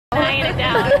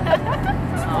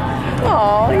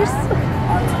Oh,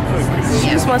 she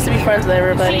just wants to be friends with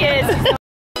everybody. She is.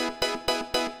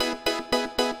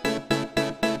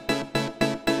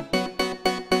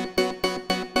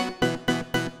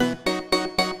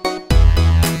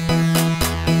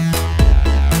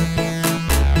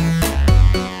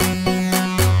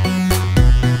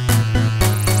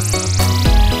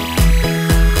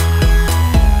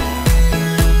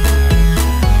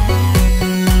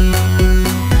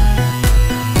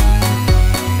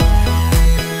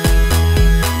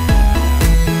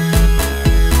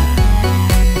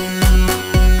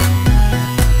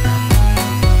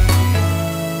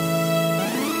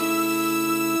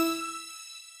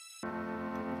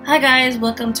 Hi guys,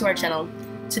 welcome to our channel.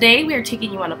 Today we are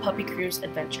taking you on a puppy cruise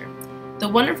adventure. The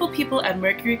wonderful people at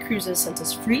Mercury Cruises sent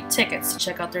us free tickets to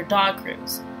check out their dog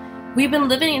cruise. We've been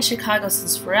living in Chicago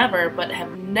since forever but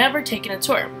have never taken a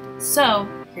tour, so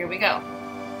here we go.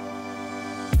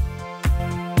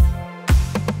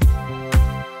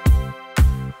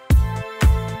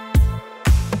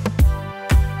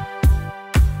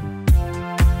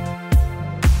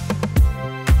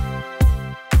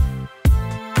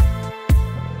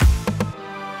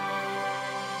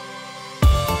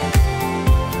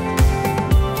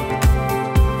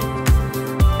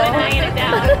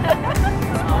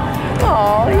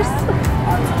 Oh,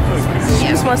 she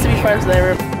just wants to be friends with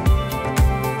everybody.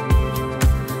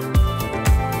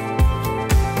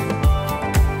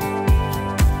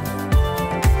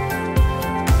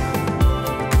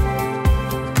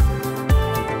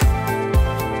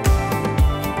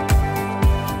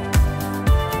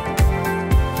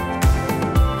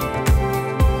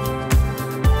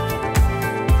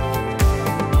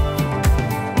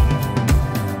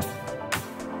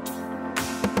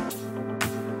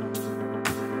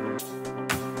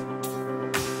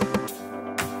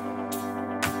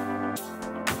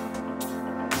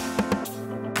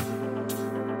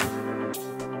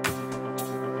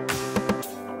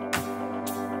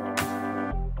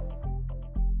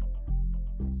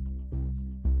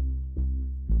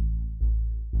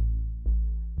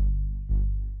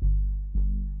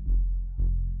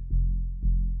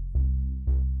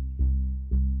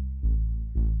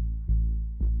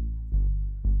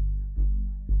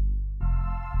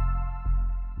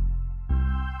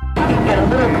 Get a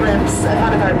little glimpse of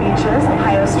one of our beaches,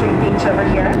 Ohio Street Beach over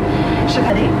here,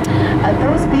 Chicago.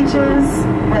 Those beaches,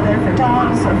 whether for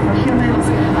dogs or for humans,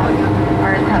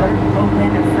 are incredibly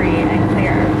open and free and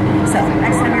clear. So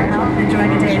next time you're out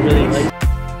enjoying a day at the beach.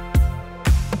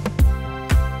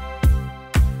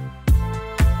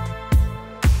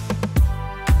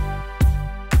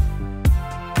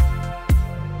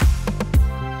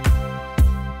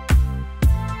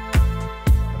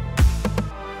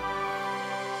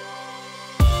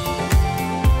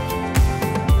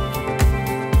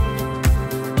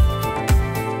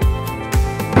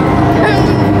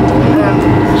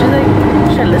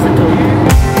 Listen to him.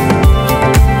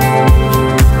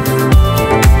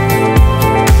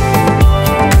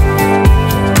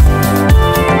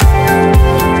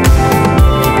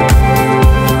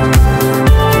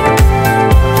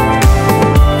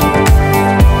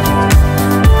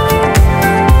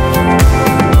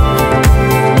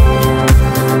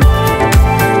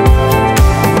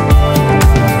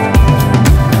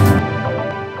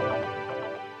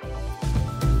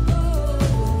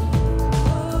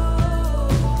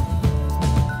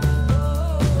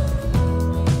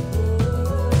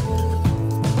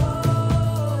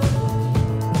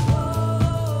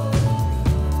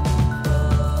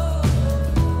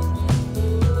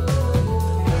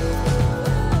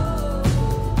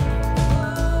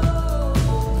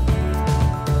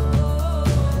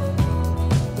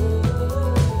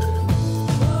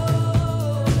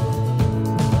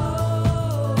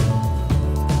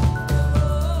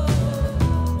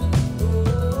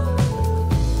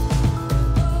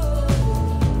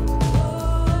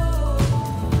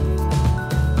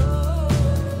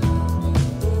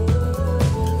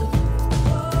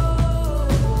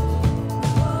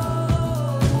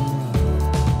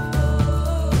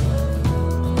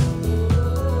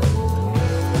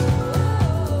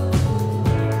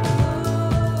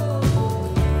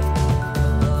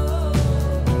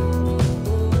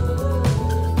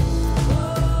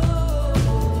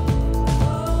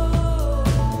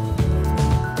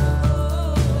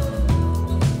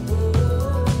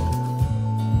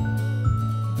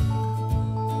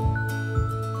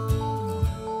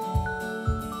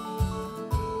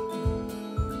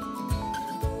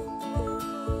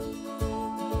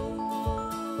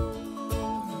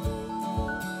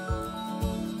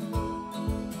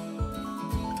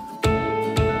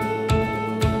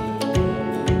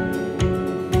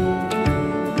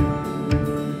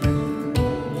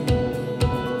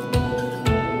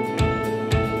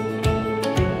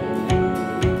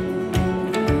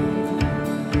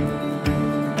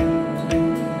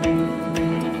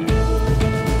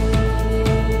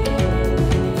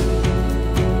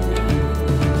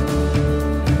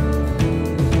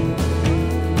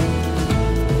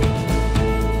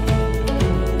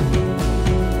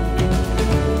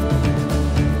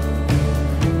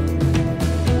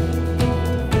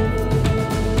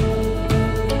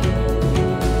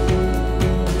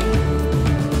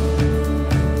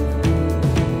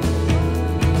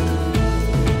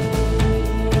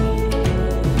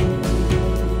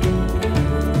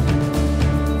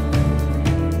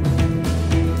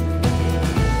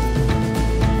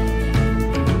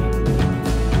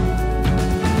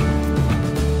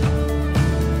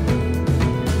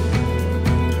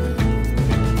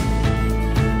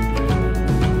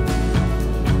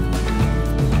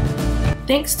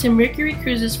 Thanks to Mercury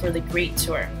Cruises for the great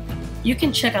tour. You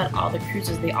can check out all the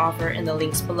cruises they offer in the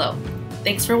links below.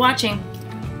 Thanks for watching!